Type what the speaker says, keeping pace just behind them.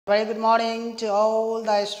Very good morning to all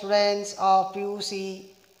the students of PUC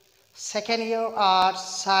second year Arts,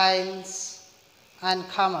 Science and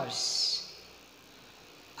Commerce.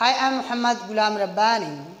 I am Muhammad Ghulam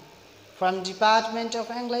Rabbani from Department of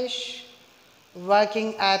English,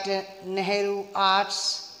 working at Nehru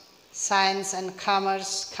Arts, Science and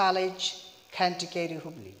Commerce College, Kentucky,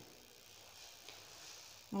 Hubli.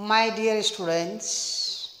 My dear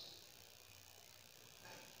students,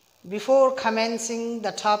 before commencing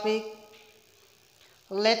the topic,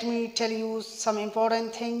 let me tell you some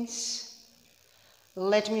important things.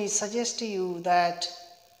 Let me suggest to you that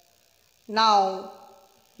now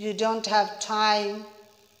you don't have time,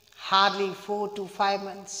 hardly 4 to 5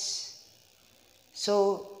 months.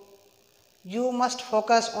 So you must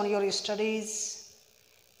focus on your studies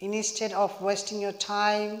instead of wasting your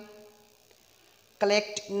time.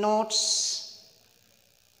 Collect notes,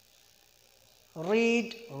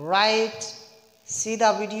 read, write, see the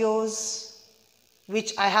videos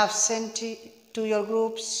which I have sent to your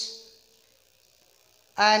groups,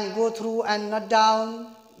 and go through and note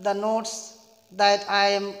down the notes that I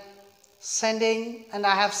am sending, and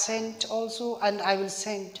I have sent also, and I will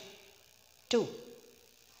send too.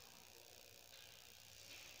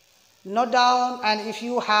 Note down, and if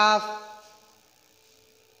you have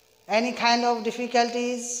any kind of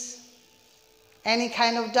difficulties, any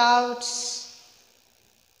kind of doubts,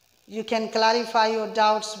 you can clarify your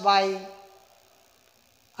doubts by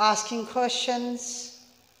asking questions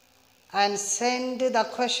and send the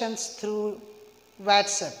questions through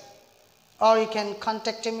WhatsApp, or you can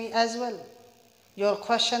contact me as well. Your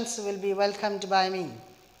questions will be welcomed by me.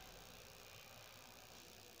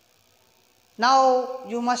 Now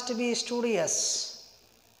you must be studious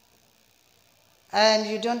and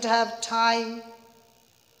you don't have time.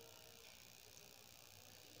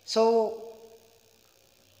 So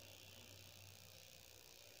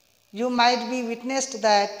you might be witnessed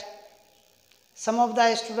that some of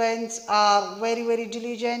the students are very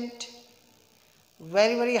diligent,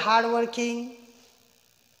 very hardworking,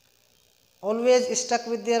 always stuck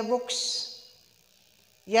with their books,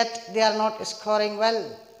 yet they are not scoring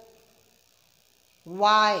well.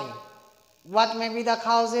 Why? What may be the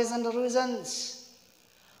causes and the reasons?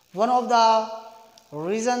 One of the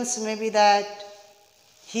reasons may be that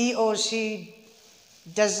he or she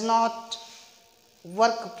does not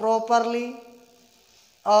work properly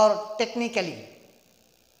or technically.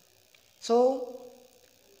 So,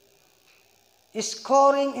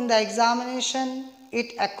 scoring in the examination,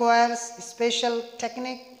 it acquires special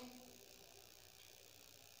technique,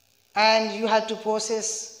 and you have to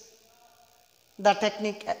possess the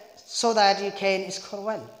technique so that you can score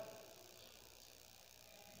well.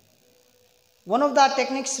 One of the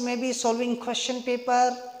techniques may be solving question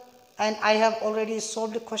paper, and I have already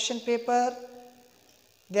solved the question paper.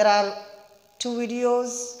 There are 2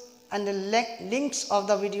 videos, and the links of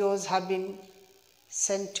the videos have been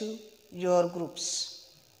sent to your groups,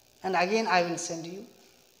 and again I will send you.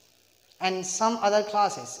 And in some other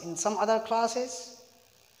classes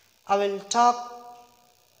I will talk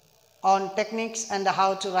on techniques and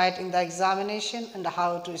how to write in the examination and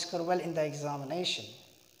how to score well in the examination.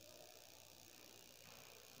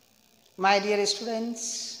 My dear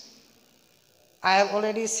students, I have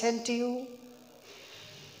already sent to you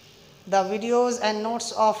the videos and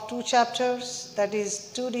notes of 2 chapters, that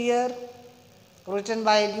is 2 Dear, written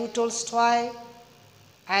by Lew Tolstoy,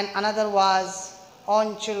 and another was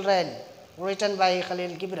On Children, written by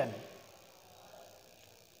Khalil Gibran.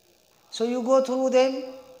 So you go through them,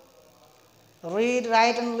 read,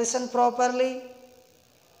 write and listen properly.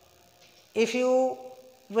 If you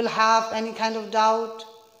will have any kind of doubt,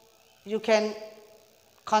 you can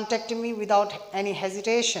contact me without any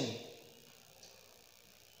hesitation.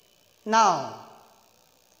 Now,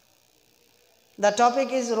 the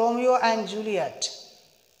topic is Romeo and Juliet.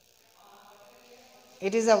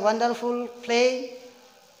 It is a wonderful play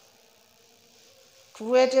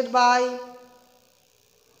created by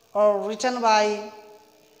or written by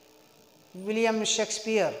William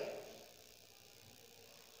Shakespeare.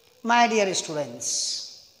 My dear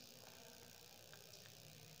students,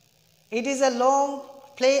 it is a long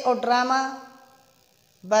play or drama,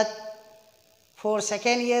 but for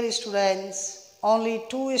second year students, only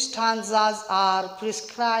 2 stanzas are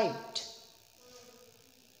prescribed.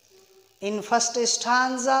 In first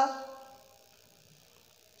stanza,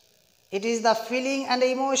 it is the feeling and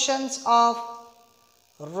emotions of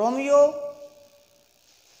Romeo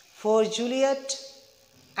for Juliet,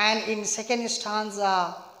 and in second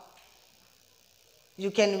stanza, you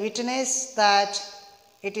can witness that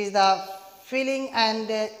it is the feeling and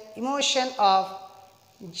emotion of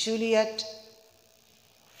Juliet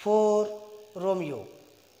for Romeo.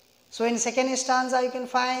 So in second stanza you can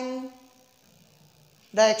find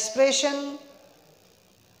the expression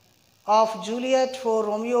of Juliet for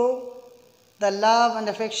Romeo, the love and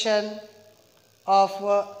affection of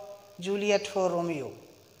Juliet for Romeo.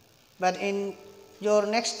 But in your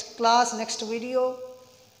next class, next video,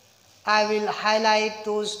 I will highlight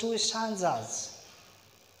those two stanzas.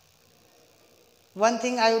 One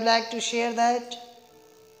thing I would like to share that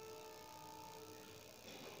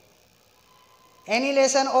any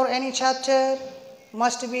lesson or any chapter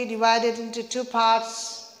must be divided into two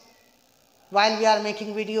parts while we are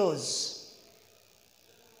making videos.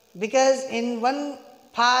 Because in one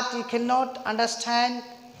part you cannot understand,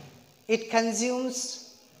 it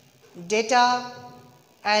consumes data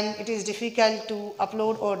and it is difficult to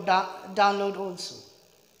upload or download also.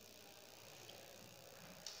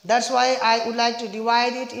 That's why I would like to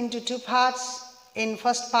divide it into two parts. In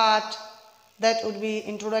first part, that would be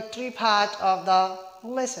introductory part of the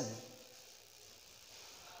lesson.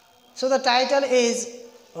 So the title is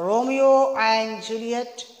Romeo and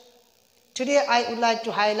Juliet. Today I would like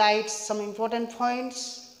to highlight some important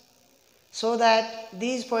points so that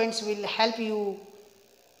these points will help you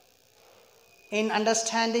in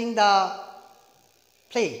understanding the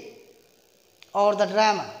play or the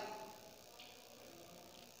drama.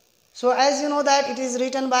 So as you know that it is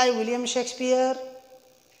written by William Shakespeare,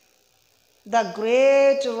 the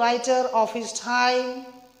great writer of his time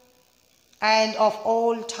and of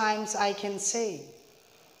all times, I can say.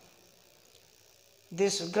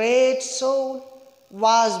 This great soul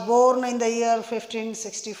was born in the year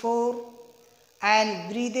 1564 and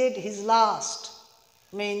breathed his last,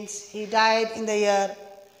 means he died in the year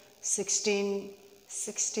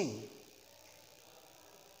 1616.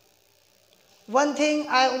 One thing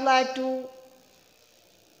I would like to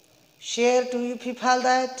share to you people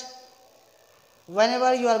that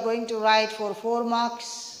whenever you are going to write for 4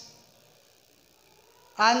 marks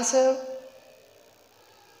answer,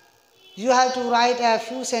 you have to write a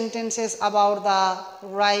few sentences about the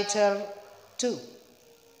writer too,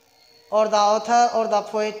 or the author or the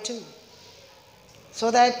poet too,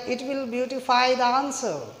 so that it will beautify the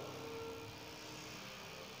answer.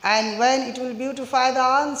 And when it will beautify the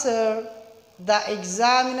answer, the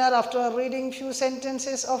examiner, after reading few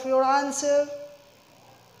sentences of your answer,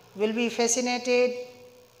 will be fascinated,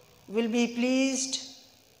 will be pleased,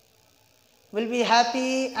 will be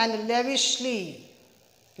happy, and lavishly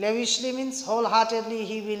means wholeheartedly,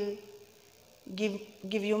 he will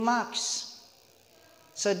give you marks.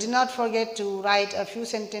 So do not forget to write a few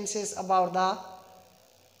sentences about the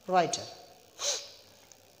writer.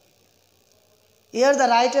 Here the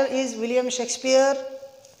writer is William Shakespeare.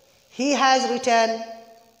 He has written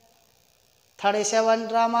 37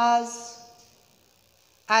 dramas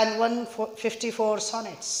and 154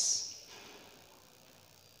 sonnets.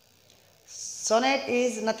 Sonnet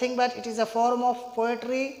is nothing but it is a form of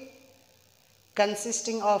poetry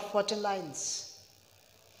consisting of 14 lines.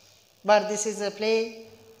 But this is a play,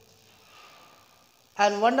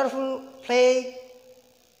 and wonderful play,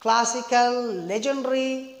 classical,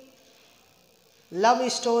 legendary love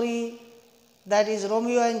story, that is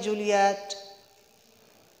Romeo and Juliet,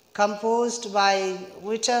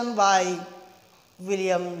 written by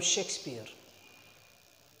William Shakespeare.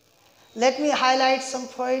 Let me highlight some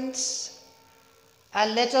points,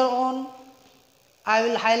 and later on I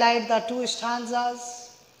will highlight the 2 stanzas.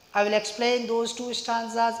 I will explain those 2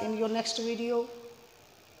 stanzas in your next video.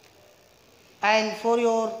 And for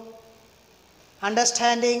your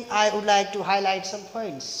understanding, I would like to highlight some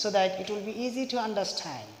points so that it will be easy to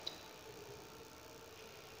understand.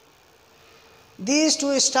 These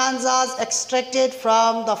 2 stanzas extracted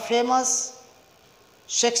from the famous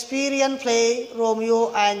Shakespearean play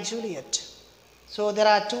Romeo and Juliet. So there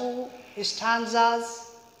are 2 stanzas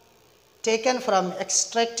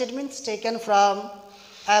extracted means taken from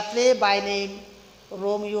a play by name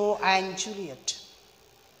Romeo and Juliet.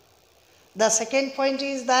 The second point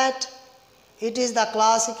is that it is the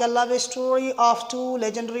classical love story of 2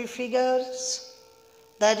 legendary figures,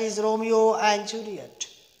 that is Romeo and Juliet.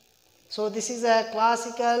 So this is a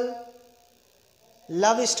classical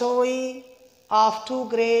love story of 2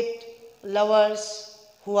 great lovers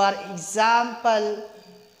who are example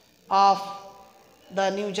of the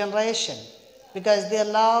new generation, because their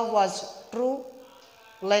love was true.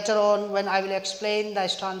 Later on, when I will explain the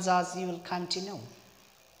stanzas, you will continue.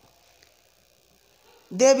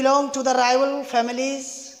 They belong to the rival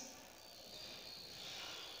families.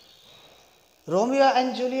 Romeo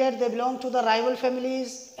and Juliet, they belong to the rival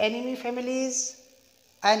families, enemy families,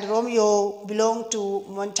 and Romeo belonged to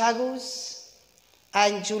Montagus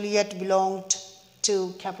and Juliet belonged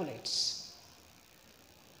to Capulets.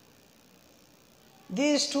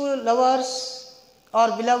 These two lovers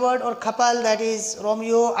or beloved or couple, that is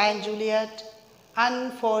Romeo and Juliet,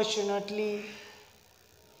 unfortunately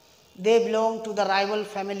they belong to the rival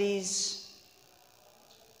families,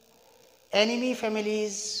 enemy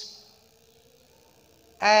families,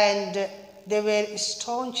 and they were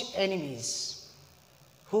staunch enemies.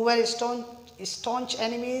 Who were staunch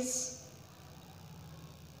enemies?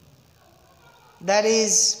 That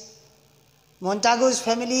is Montagu's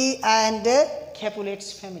family and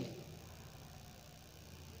Capulet's family.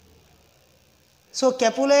 So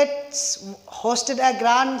Capulets hosted a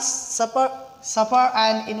grand supper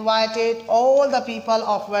and invited all the people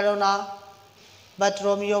of Verona, but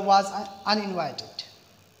Romeo was uninvited.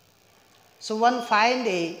 So one fine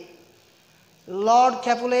day, Lord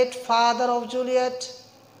Capulet, father of Juliet,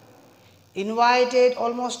 invited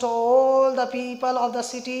almost all the people of the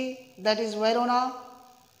city, that is Verona,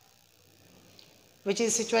 which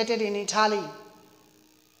is situated in Italy.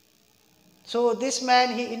 So this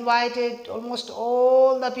man, he invited almost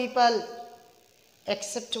all the people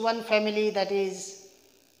except one family, that is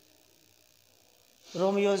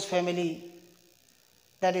Romeo's family,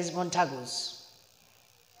 that is Montagu's.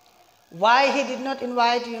 Why he did not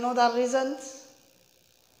invite, you know the reasons?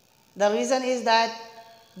 The reason is that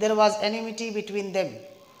there was enmity between them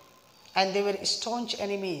and they were staunch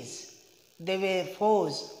enemies. They were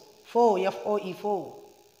foes, F-O-E, foe.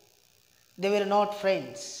 They were not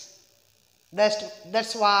friends.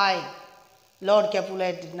 That's why Lord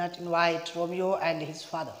Capulet did not invite Romeo and his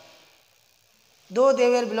father. Though they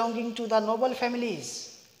were belonging to the noble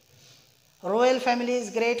families, royal families,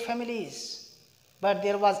 great families, but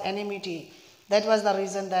there was enmity. That was the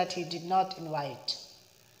reason that he did not invite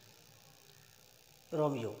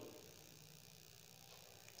Romeo.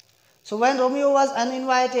 So when Romeo was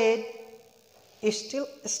uninvited,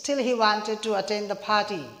 still he wanted to attend the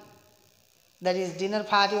party, that is dinner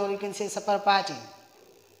party, or you can say supper party.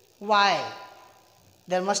 Why?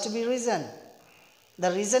 There must be reason.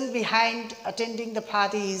 The reason behind attending the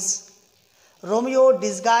party is Romeo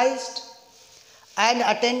disguised and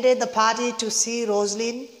attended the party to see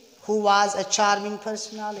Rosaline, who was a charming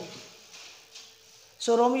personality.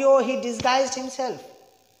 So Romeo, he disguised himself.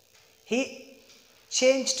 He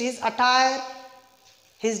changed his attire,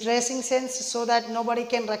 his dressing sense, so that nobody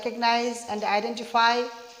can recognize and identify.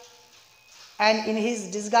 And in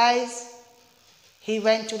his disguise, he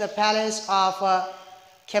went to the palace of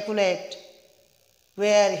Capulet,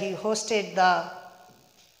 where he hosted the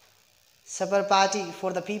supper party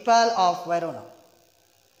for the people of Verona.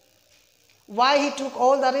 Why he took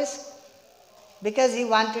all the risk? Because he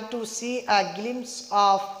wanted to see a glimpse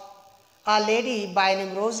of a lady by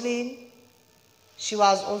name Rosaline. She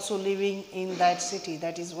was also living in that city,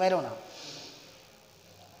 that is Verona.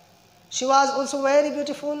 She was also very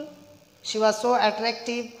beautiful. She was so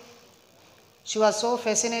attractive. She was so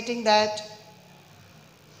fascinating that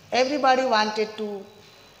everybody wanted to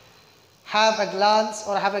have a glance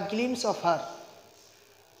or have a glimpse of her.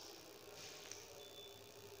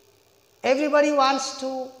 Everybody wants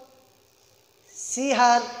to see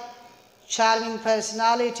her charming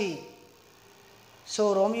personality.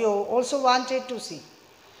 So Romeo also wanted to see.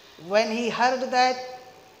 When he heard that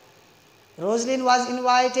Rosaline was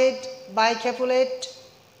invited by Capulet,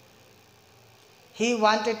 he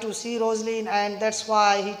wanted to see Rosaline, and that's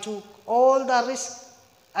why he took all the risk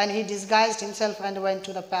and he disguised himself and went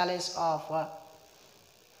to the palace of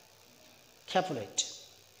Capulet.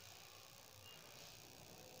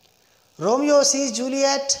 Romeo sees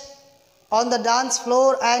Juliet on the dance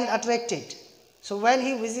floor and attracted. So when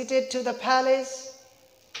he visited to the palace,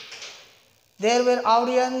 there were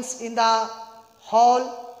audience in the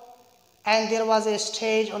hall and there was a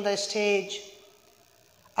stage. On the stage,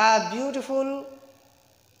 a beautiful,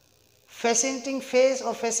 fascinating face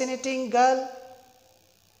or fascinating girl,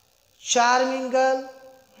 charming girl,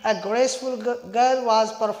 a graceful girl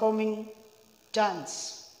was performing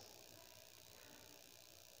dance.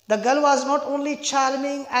 The girl was not only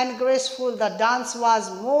charming and graceful, the dance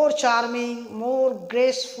was more charming, more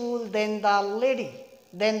graceful than the lady,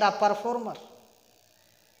 than the performer.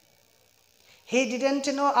 He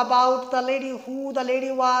didn't know about the lady, who the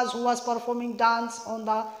lady was who was performing dance on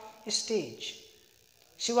the stage.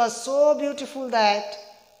 She was so beautiful that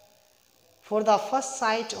for the first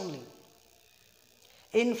sight only,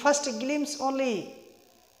 in first glimpse only,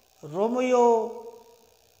 Romeo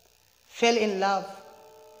fell in love.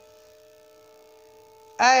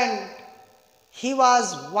 And he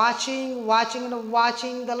was watching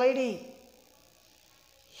the lady.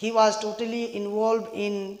 He was totally involved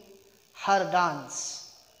in her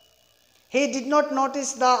dance. He did not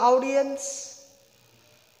notice the audience,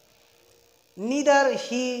 neither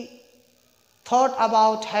he thought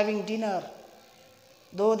about having dinner.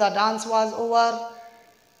 Though the dance was over,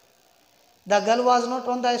 the girl was not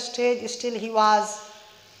on the stage, still he was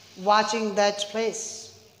watching that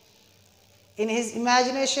place. In his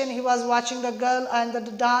imagination, he was watching the girl and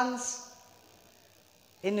the dance.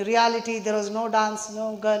 In reality, there was no dance,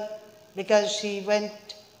 no girl, because she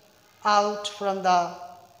went out from the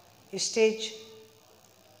stage.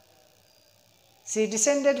 She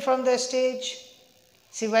descended from the stage.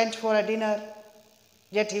 She went for a dinner,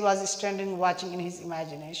 yet he was standing watching in his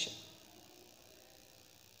imagination.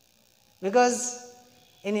 Because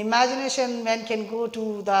in imagination, man can go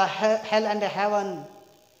to the hell and the heaven,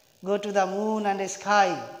 go to the moon and the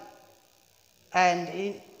sky.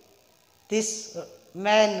 And this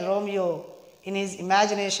man, Romeo, in his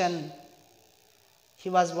imagination, he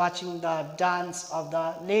was watching the dance of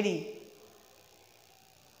the lady.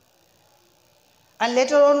 And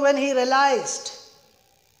later on, when he realized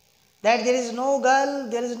that there is no girl,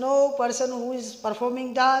 there is no person who is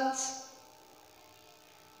performing dance,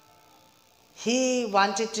 he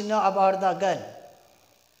wanted to know about the girl.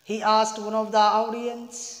 He asked one of the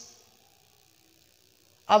audience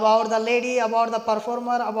about the lady, about the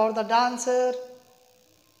performer, about the dancer.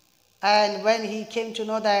 And when he came to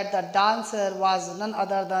know that the dancer was none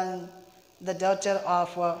other than the daughter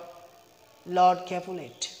of Lord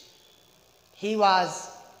Capulet, he was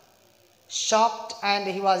shocked and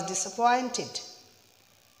he was disappointed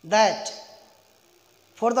that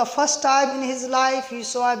for the first time in his life he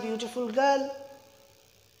saw a beautiful girl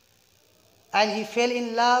and he fell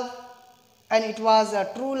in love, and it was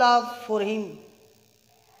a true love for him.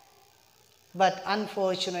 But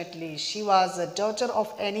unfortunately, she was a daughter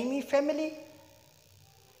of enemy family.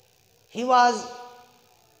 He was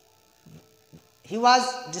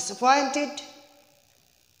disappointed,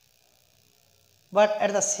 but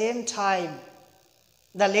at the same time,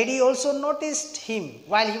 the lady also noticed him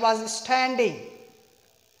while he was standing.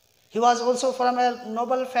 He was also from a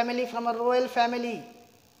noble family, from a royal family.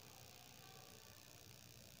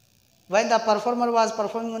 When the performer was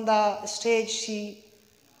performing on the stage, she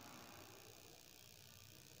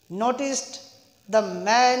noticed the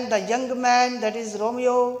man, the young man, that is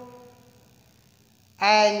Romeo,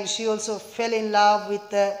 and she also fell in love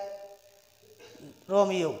with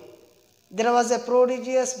Romeo. There was a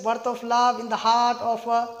prodigious birth of love in the heart of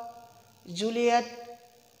Juliet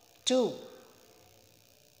too.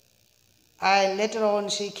 And later on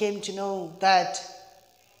she came to know that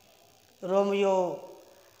Romeo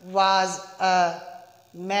was a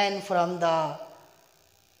man from the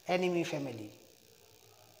enemy family.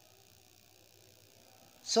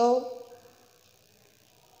 So,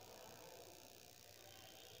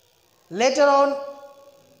 later on,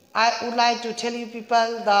 I would like to tell you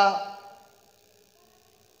people the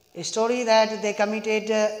story that they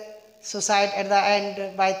committed suicide at the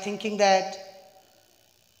end by thinking that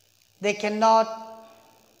they cannot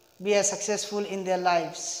be successful in their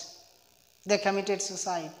lives. They committed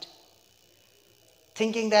suicide,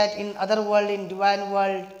 thinking that in other world, in divine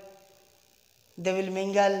world, they will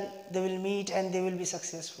mingle, they will meet, and they will be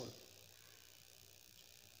successful.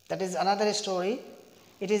 That is another story.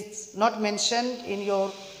 It is not mentioned in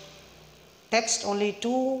your text. Only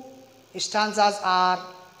 2 stanzas are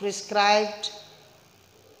prescribed.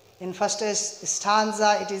 In first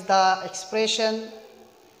stanza, it is the expression,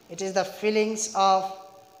 it is the feelings of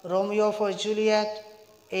Romeo for Juliet.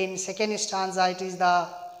 In second stanza, it is the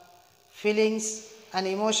feelings and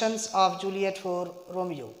emotions of Juliet for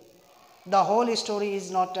Romeo. The whole story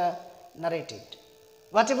is not narrated.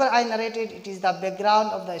 Whatever I narrated, it is the background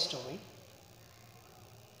of the story.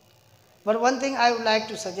 But one thing I would like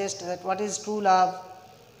to suggest, that what is true love,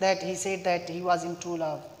 that he said that he was in true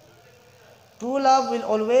love. True love will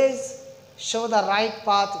always show the right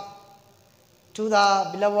path to the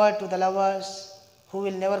beloved, to the lovers, who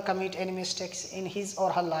will never commit any mistakes in his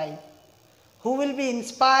or her life, who will be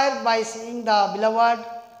inspired by seeing the beloved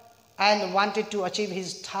and wanted to achieve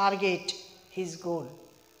his target, his goal,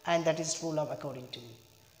 and that is true love according to me.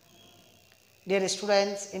 Dear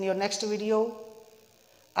students, in your next video,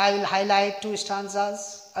 I will highlight 2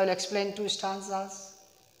 stanzas, I will explain 2 stanzas.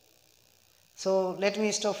 So let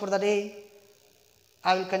me stop for the day.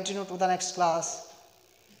 I will continue to the next class.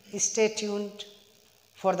 Stay tuned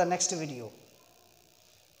for the next video.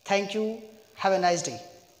 Thank you. Have a nice day.